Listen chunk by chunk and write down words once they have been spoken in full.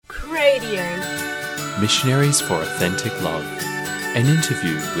Radio. Missionaries for Authentic Love. An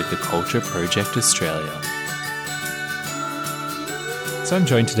interview with the Culture Project Australia. So I'm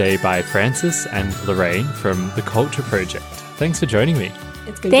joined today by Frances and Lorraine from the Culture Project. Thanks for joining me.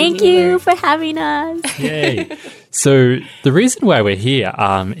 It's good Thank to be here. you for having us. Yay. So the reason why we're here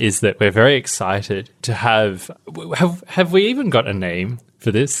is that we're very excited to have we even got a name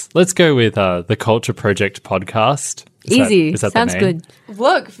for this? Let's go with the Culture Project Podcast. Easy. Is that Sounds the name? good.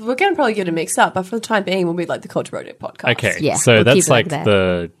 Look, we're going to probably get it mixed up, but for the time being, we'll be like the Culture Project Podcast. Okay, Yeah, so we'll that's keep it like like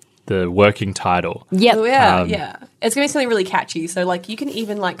that. the working title. Yep. Oh, yeah. It's going to be something really catchy. So, like, you can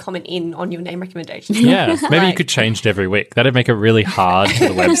even, like, comment in on your name recommendations. Yeah, maybe you Like- could change it every week. That'd make it really hard for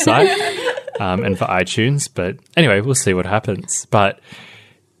the website and for iTunes. But anyway, we'll see what happens. But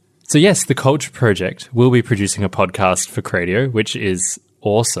so yes, the Culture Project will be producing a podcast for Cradio, which is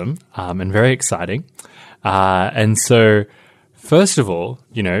awesome and very exciting. And so, first of all,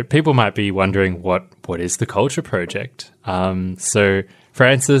 you know, people might be wondering what is the Culture Project. So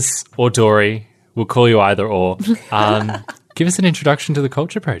Frances or Dory, we'll call you either or. Give us an introduction to the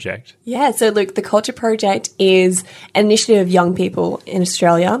Culture Project. Yeah, so look, the Culture Project is an initiative of young people in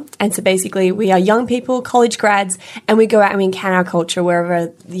Australia. And so basically, we are young people, college grads, and we go out and we encounter our culture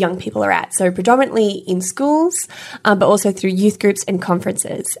wherever the young people are at. So predominantly in schools, but also through youth groups and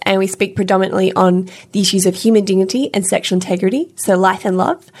conferences. And we speak predominantly on the issues of human dignity and sexual integrity, so life and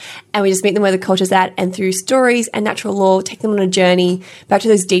love. And we just meet them where the culture's at, and through stories and natural law, take them on a journey back to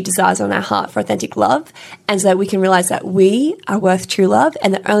those deep desires on our heart for authentic love. And so that we can realize that we are worth true love,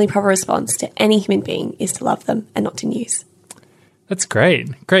 and the only proper response to any human being is to love them and not to news. That's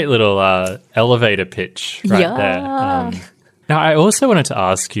great. Great little elevator pitch right Yeah. there. Now, I also wanted to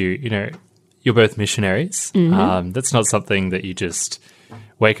ask you, you know, you're both missionaries. That's not something that you just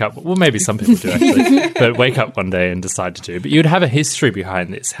wake up, well, maybe some people do actually, but wake up one day and decide to do. But you'd have a history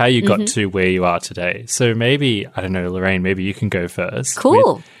behind this, how you got to where you are today. So maybe, I don't know, Lorraine, maybe you can go first.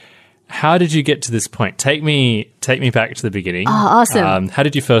 Cool. with how did you get to this point? Take me back to the beginning. Oh, awesome. How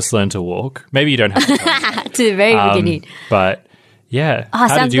did you first learn to walk? Maybe you don't have to tell me. To the very beginning. But yeah, how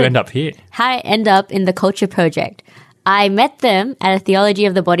did sounds you good. end up here? How I end up in the Culture Project. I met them at a Theology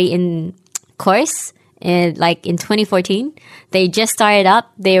of the Body in course in 2014. They just started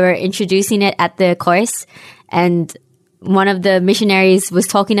up. They were introducing it at the course, and one of the missionaries was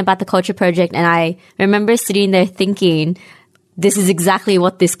talking about the Culture Project, and I remember sitting there thinking, this is exactly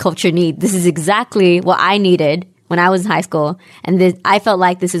what this culture needs. This is exactly what I needed when I was in high school. And I felt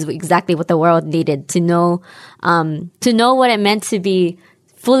like this is exactly what the world needed, to know what it meant to be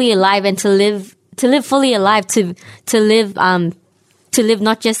fully alive and to live fully alive, to live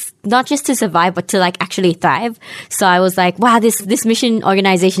not just to survive, but to like actually thrive. So I was like, wow, this mission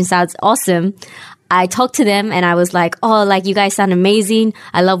organization sounds awesome. I talked to them and I was like, oh, like you guys sound amazing.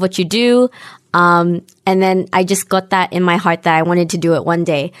 I love what you do. And then I just got that in my heart that I wanted to do it one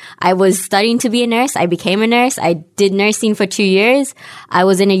day. I was studying to be a nurse. I became a nurse. I did nursing for 2 years. I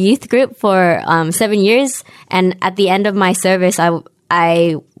was in a youth group for 7 years. And at the end of my service,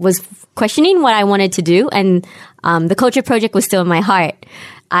 I was questioning what I wanted to do. And the Culture Project was still in my heart.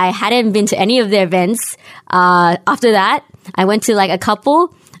 I hadn't been to any of their events. After that, I went to like a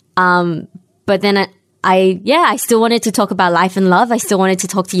couple. But then I still wanted to talk about life and love. I still wanted to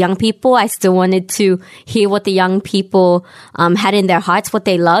talk to young people. I still wanted to hear what the young people had in their hearts, what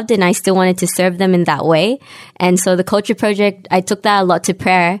they loved, and I still wanted to serve them in that way. And so the Culture Project, I took that a lot to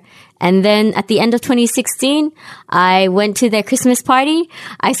prayer. And then at the end of 2016, I went to their Christmas party.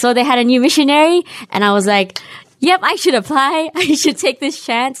 I saw they had a new missionary, and I was like, yep, I should apply. I should take this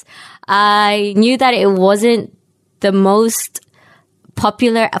chance. I knew that it wasn't the most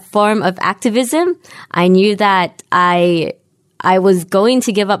popular form of activism. I knew that I was going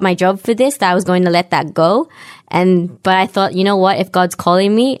to give up my job for this, that I was going to let that go. But I thought, you know what, if God's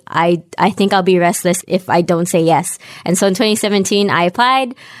calling me, I think I'll be restless if I don't say yes. And so in 2017, I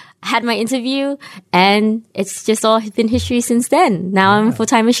applied, had my interview, and it's just all been history since then. Now I'm a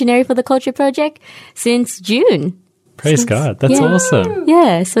full-time missionary for the Culture Project since June. Praise God. That's awesome.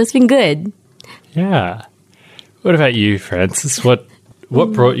 Yeah, so it's been good. Yeah. What about you, Frances?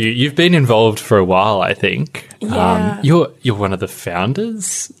 What brought you? You've been involved for a while, I think. Yeah. You're one of the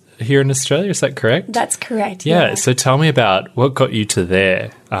founders here in Australia, is that correct? That's correct. Yeah. So tell me about what got you to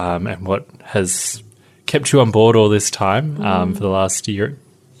there and what has kept you on board all this time for the last year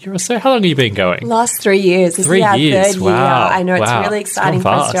or so. How long have you been going? Last 3 years. This 3 is our years. third Wow. year. I know it's Wow. really It's exciting for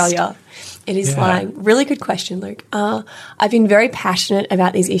gone fast. Australia. It is Yeah. flying. Really good question, Luke. I've been very passionate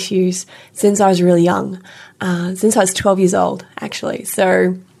about these issues since I was really young, since I was 12 years old, actually.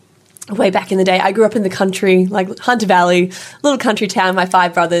 So way back in the day. I grew up in the country, like Hunter Valley, little country town, my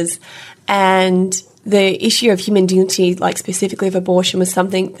 5 brothers. And the issue of human dignity, like specifically of abortion, was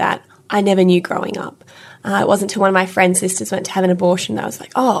something that I never knew growing up. It wasn't until one of my friend's sisters went to have an abortion that I was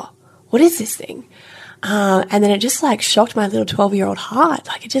like, oh, what is this thing? And then it just like shocked my little 12-year-old heart.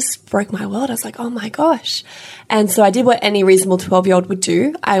 Like it just broke my world. I was like, oh my gosh. And so I did what any reasonable 12-year-old would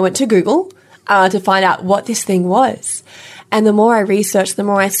do. I went to Google to find out what this thing was. And the more I researched, the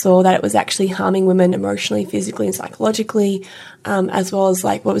more I saw that it was actually harming women emotionally, physically, and psychologically, as well as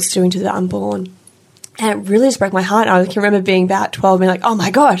like what it was doing to the unborn. And it really just broke my heart. I can remember being about 12 and being like, oh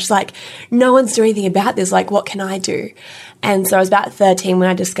my gosh, like no one's doing anything about this. Like, what can I do? And so I was about 13 when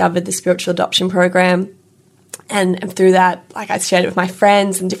I discovered the spiritual adoption program. And through that, like I shared it with my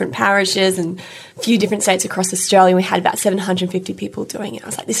friends in different parishes and a few different states across Australia. We had about 750 people doing it. I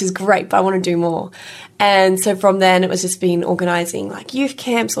was like, this is great, but I want to do more. And so from then it was just been organising like youth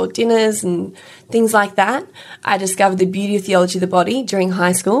camps or dinners and things like that. I discovered the beauty of theology of the body during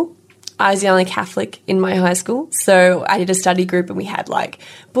high school. I was the only Catholic in my high school, so I did a study group and we had like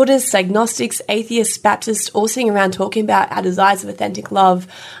Buddhists, agnostics, atheists, Baptists all sitting around talking about our desires of authentic love,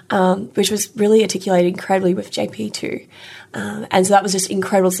 which was really articulated incredibly with JP too. And so that was just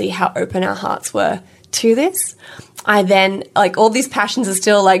incredible to see how open our hearts were to this. I then, like all these passions are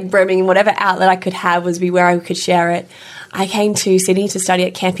still like brimming, whatever outlet I could have was be where I could share it. I came to Sydney to study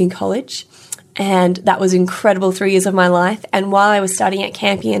at Campion College. And that was incredible 3 years of my life. And while I was studying at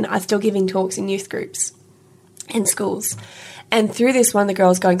Campion, I was still giving talks in youth groups in schools. And through this, one of the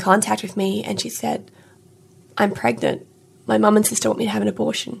girls got in contact with me and she said, I'm pregnant. My mum and sister want me to have an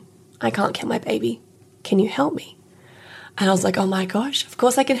abortion. I can't kill my baby. Can you help me? And I was like, oh my gosh, of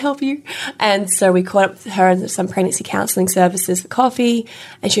course I can help you. And so we caught up with her and some pregnancy counselling services for coffee,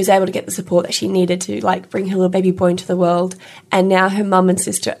 and she was able to get the support that she needed to like bring her little baby boy into the world. And now her mum and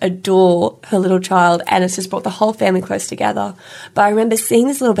sister adore her little child, and it's just brought the whole family close together. But I remember seeing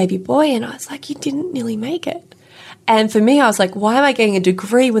this little baby boy and I was like, you didn't nearly make it. And for me, I was like, why am I getting a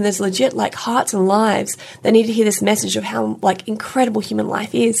degree when there's legit like hearts and lives that need to hear this message of how like incredible human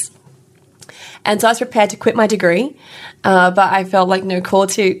life is? And so I was prepared to quit my degree, but I felt like no call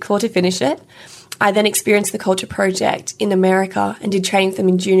to finish it. I then experienced the Culture Project in America and did training with them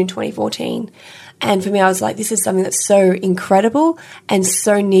in June in 2014. And for me, I was like, this is something that's so incredible and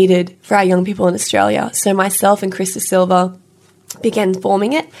so needed for our young people in Australia. So myself and Krista Silva began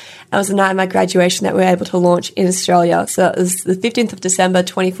forming it. It was the night of my graduation that we were able to launch in Australia. So it was the 15th of December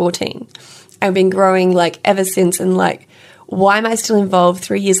 2014. I've been growing like ever since, and like, why am I still involved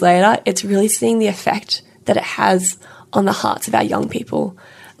 3 years later? It's really seeing the effect that it has on the hearts of our young people.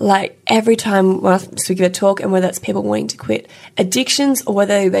 Like every time when I give a talk, and whether it's people wanting to quit addictions or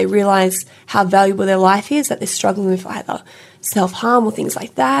whether they realise how valuable their life is, that they're struggling with either self-harm or things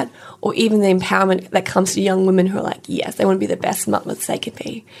like that, or even the empowerment that comes to young women who are like, yes, they want to be the best mothers they can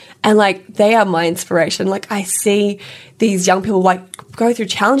be. And like, they are my inspiration. Like I see these young people like go through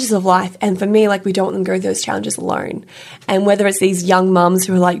challenges of life, and for me, like we don't want them to go through those challenges alone. And whether it's these young mums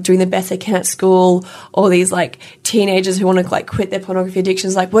who are like doing the best they can at school, or these like teenagers who want to like quit their pornography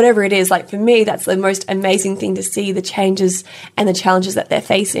addictions, like whatever it is, like for me, that's the most amazing thing to see the changes and the challenges that they're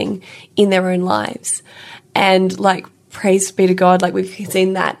facing in their own lives. And like, praise be to God, like we've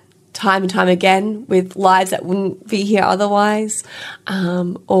seen that time and time again with lives that wouldn't be here otherwise,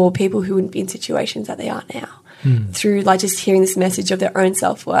 or people who wouldn't be in situations that they are now, through like just hearing this message of their own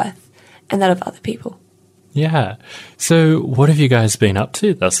self-worth and that of other people. Yeah. So what have you guys been up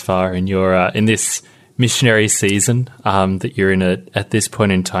to thus far in your in this missionary season that you're in at this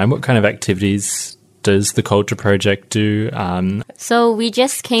point in time? What kind of activities does the Culture Project do? So we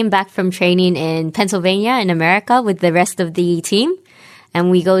just came back from training in Pennsylvania in America with the rest of the team. And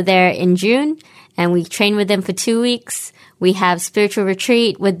we go there in June and we train with them for 2 weeks. We have spiritual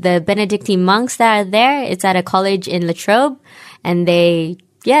retreat with the Benedictine monks that are there. It's at a college in Latrobe. And a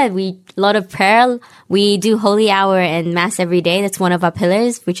lot of prayer. We do holy hour and mass every day. That's one of our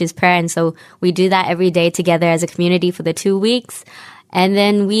pillars, which is prayer. And so we do that every day together as a community for the 2 weeks. And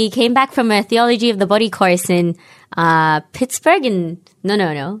then we came back from a Theology of the Body course in Pittsburgh. In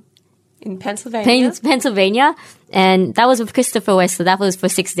Pennsylvania. Pennsylvania. And that was with Christopher West. So that was for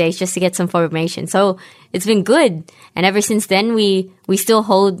 6 days just to get some formation. So it's been good. And ever since then, we still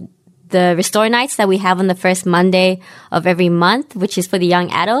hold the Restore Nights that we have on the first Monday of every month, which is for the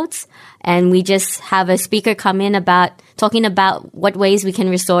young adults. And we just have a speaker come in talking about what ways we can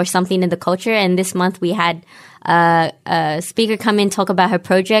restore something in the culture. And this month we had a speaker come in, talk about her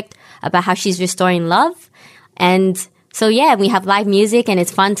project, about how she's restoring love. And so, yeah, we have live music and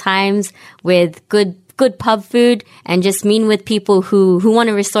it's fun times with good good pub food and just meet with people who want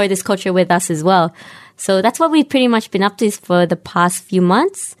to restore this culture with us as well. So that's what we've pretty much been up to for the past few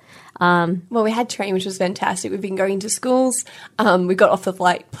months. Well, we had training, which was fantastic. We've been going to schools. We got off the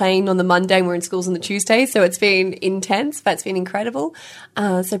plane on the Monday and we're in schools on the Tuesday. So it's been intense, but it's been incredible.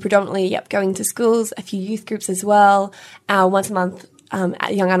 So predominantly, going to schools, a few youth groups as well. Once a month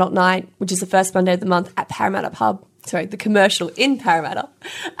at Young Adult Night, which is the first Monday of the month at Parramatta Pub. Sorry, the commercial in Parramatta.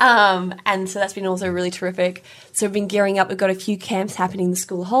 And so that's been also really terrific. So we've been gearing up. We've got a few camps happening in the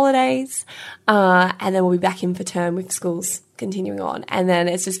school holidays. And then we'll be back in for term with schools continuing on. And then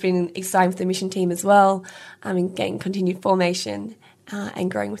it's just been exciting for the mission team as well. Getting continued formation and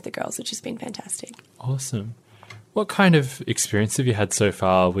growing with the girls, which has been fantastic. Awesome. What kind of experience have you had so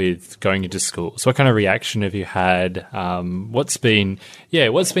far with going into schools? What kind of reaction have you had? What's been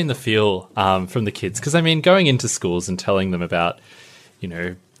the feel from the kids? Because, going into schools and telling them about,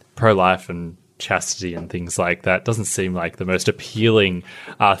 pro-life and chastity and things like that doesn't seem like the most appealing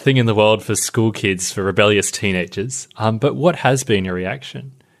thing in the world for school kids, for rebellious teenagers. But what has been your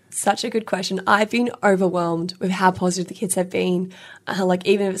reaction? Such a good question. I've been overwhelmed with how positive the kids have been.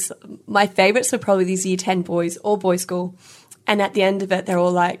 Even if it's my favourites are probably these year 10 boys, all boys school. And at the end of it, they're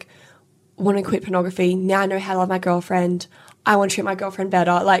all like, want to quit pornography. Now I know how to love my girlfriend. I want to treat my girlfriend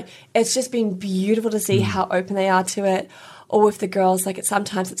better. It's just been beautiful to see how open they are to it. Or with the girls,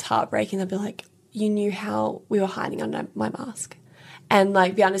 sometimes it's heartbreaking. They'll be like, you knew how we were hiding under my mask. And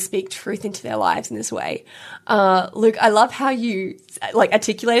be able to speak truth into their lives in this way. Luke, I love how you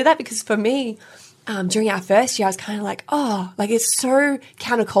articulated that, because for me, during our first year, I was kind of like, it's so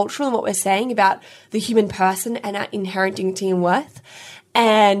countercultural in what we're saying about the human person and our inherent dignity and worth.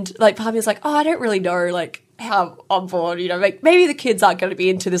 And part of me was like, I don't really know how I'm on board, maybe the kids aren't going to be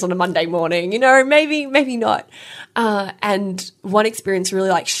into this on a Monday morning, maybe not. And one experience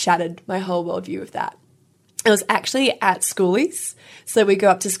really shattered my whole worldview of that. It was actually at Schoolies. So we go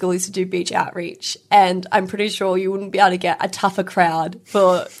up to Schoolies to do beach outreach. And I'm pretty sure you wouldn't be able to get a tougher crowd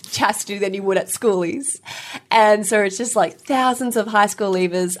for chastity than you would at Schoolies. And so it's just thousands of high school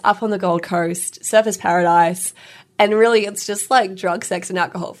leavers up on the Gold Coast, surfers paradise. And really it's just drug, sex and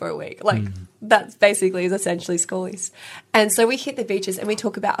alcohol for a week. That basically is essentially Schoolies. And so we hit the beaches and we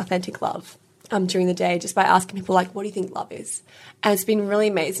talk about authentic love. During the day, just by asking people what do you think love is? And it's been really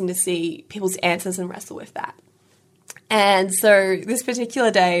amazing to see people's answers and wrestle with that. And so this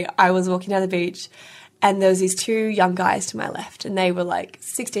particular day, I was walking down the beach and there was these two young guys to my left and they were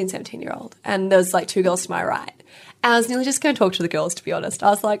 16, 17-year-old. And there was two girls to my right. And I was nearly just going to talk to the girls, to be honest. I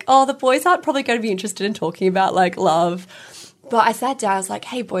was like, the boys aren't probably going to be interested in talking about love. But I sat down, I was like,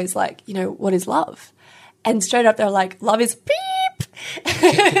 hey boys, what is love? And straight up, they're like, love is beep.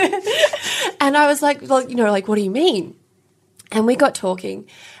 And I was like, what do you mean? And we got talking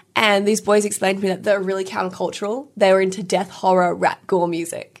and these boys explained to me that they're really countercultural. They were into death, horror, rap, gore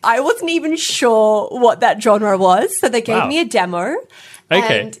music. I wasn't even sure what that genre was. So they gave me a demo.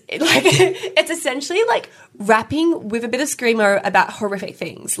 Okay. And it's essentially rapping with a bit of screamo about horrific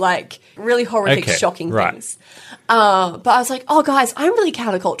things, really horrific, shocking things. But I was like, guys, I'm really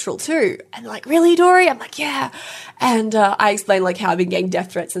countercultural too. And really, Dory? I'm like, yeah. And I explained how I've been getting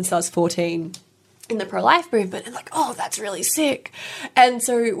death threats since I was 14 in the pro-life movement. And that's really sick. And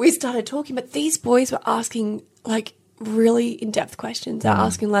so we started talking, but these boys were asking really in-depth questions. They're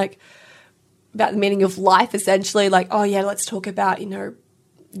asking about the meaning of life, essentially. Let's talk about,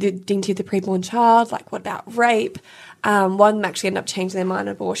 the dignity of the preborn child. What about rape? One of them actually ended up changing their mind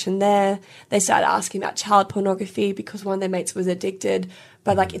on abortion there. They started asking about child pornography because one of their mates was addicted,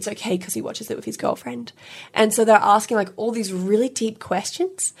 but it's okay because he watches it with his girlfriend. And so they're asking all these really deep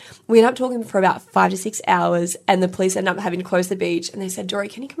questions. We ended up talking for about 5 to 6 hours and the police ended up having to close the beach and they said, Dory,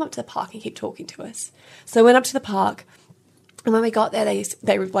 can you come up to the park and keep talking to us? So I went up to the park and when we got there, they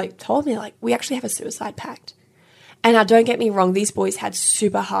told me we actually have a suicide pact. And now, don't get me wrong, these boys had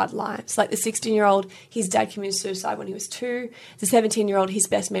super hard lives. The 16-year-old, his dad committed suicide when he was 2. The 17-year-old, his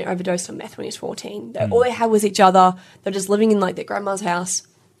best mate overdosed on meth when he was 14. All they had was each other. They're just living in their grandma's house.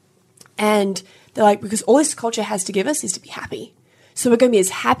 And they're because all this culture has to give us is to be happy. So we're going to be as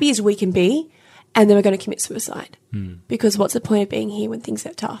happy as we can be, and then we're going to commit suicide. Because what's the point of being here when things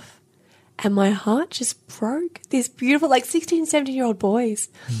get tough? And my heart just broke. These beautiful 16, 17-year-old boys.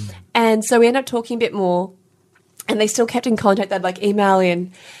 And so we ended up talking a bit more. And they still kept in contact. They'd email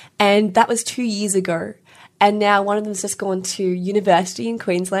in. And that was 2 years ago. And now one of them's just gone to university in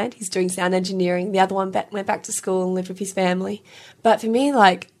Queensland. He's doing sound engineering. The other one went back to school and lived with his family. But for me,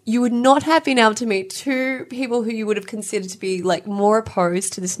 you would not have been able to meet two people who you would have considered to be more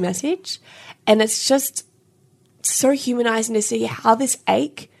opposed to this message. And it's just so humanizing to see how this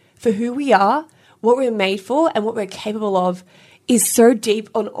ache for who we are what we're made for and what we're capable of is so deep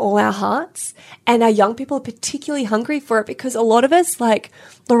on all our hearts, and our young people are particularly hungry for it because a lot of us, like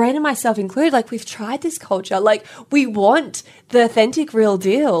Lorraine and myself included, like we've tried this culture, like we want the authentic real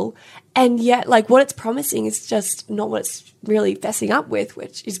deal, and yet like what it's promising is just not what it's really fessing up with,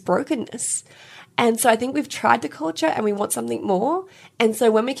 which is brokenness. And so I think we've tried the culture and we want something more. And so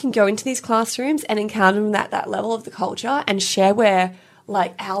when we can go into these classrooms and encounter them at that level of the culture and share where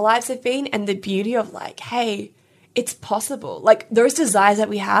like our lives have been and the beauty of like, hey, it's possible. Like those desires that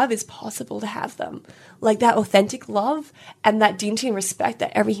we have, is possible to have them. Like that authentic love and that dignity and respect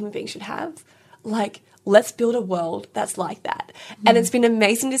that every human being should have. Like, let's build a world that's like that. And it's been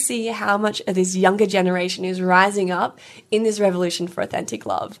amazing to see how much of this younger generation is rising up in this revolution for authentic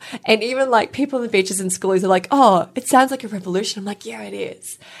love. And even like people on the beaches and schools are like, oh, it sounds like a revolution. I'm like, yeah, it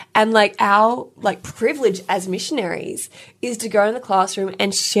is. And like our like privilege as missionaries is to go in the classroom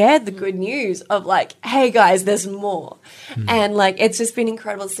and share the good news of like, hey guys, there's more. And like, it's just been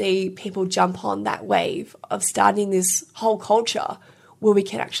incredible to see people jump on that wave of starting this whole culture where we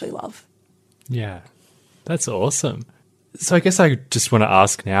can actually love. Yeah. That's awesome. So I guess I just want to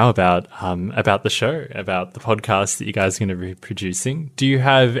ask now about the show, about the podcast that you guys are going to be producing. Do you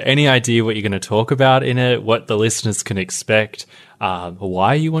have any idea what you're going to talk about in it, what the listeners can expect,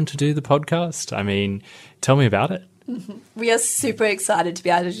 why you want to do the podcast? I mean, tell me about it. We are super excited to be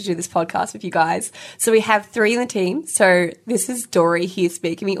able to do this podcast with you guys. So we have 3 in the team. So this is Dory here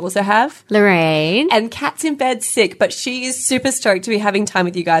speaking. We also have Lorraine. And Kat's in bed sick, but she is super stoked to be having time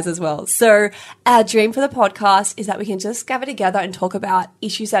with you guys as well. So our dream for the podcast is that we can just gather together and talk about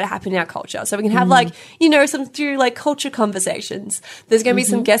issues that are happening in our culture. So we can have like, you know, some through like culture conversations. There's going to be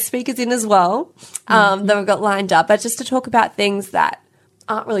some guest speakers in as well that we've got lined up, but just to talk about things that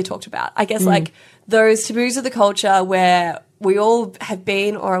aren't really talked about. I guess like those taboos of the culture where we all have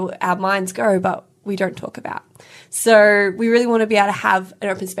been or our minds go, but we don't talk about. So we really want to be able to have an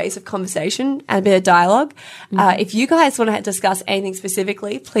open space of conversation and a bit of dialogue. If you guys want to discuss anything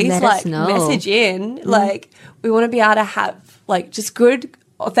specifically, please Let like us know. message in. Like we want to be able to have like just good,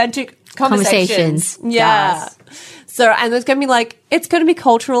 authentic conversations. Yeah. Yes. So, and there's going to be like, it's going to be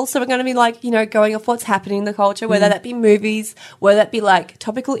cultural. So we're going to be like, you know, going off what's happening in the culture, whether that be movies, whether that be like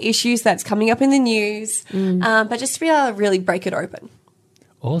topical issues that's coming up in the news, but just to be able to really break it open.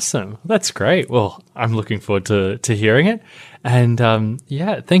 Awesome. That's great. Well, I'm looking forward to hearing it. And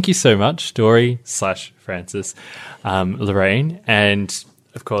yeah, thank you so much, Dory/Francis, Lorraine, and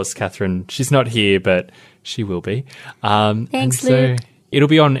of course, Catherine. She's not here, but she will be. Thanks, and Luke. It'll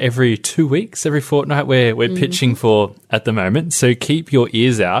be on every 2 weeks, every fortnight. We're pitching for at the moment. So keep your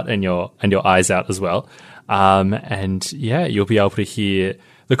ears out and your eyes out as well. And yeah, you'll be able to hear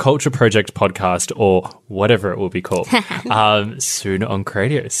the Culture Project podcast or whatever it will be called soon on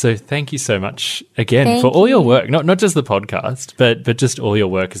Cradio. So thank you so much again for all your work, not just the podcast, but just all your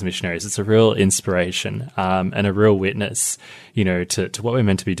work as missionaries. It's a real inspiration and a real witness, you know, to what we're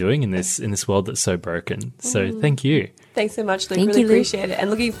meant to be doing in this world that's so broken. So thank you. Thanks so much, Luke. Thank really you, Luke. appreciate it. And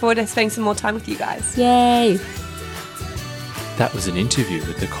looking forward to spending some more time with you guys. Yay. That was an interview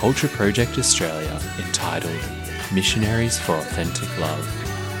with the Culture Project Australia entitled Missionaries for Authentic Love.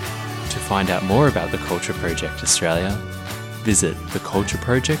 To find out more about the Culture Project Australia, visit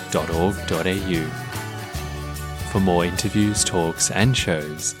thecultureproject.org.au. For more interviews, talks and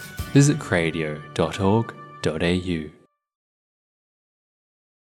shows, visit cradio.org.au.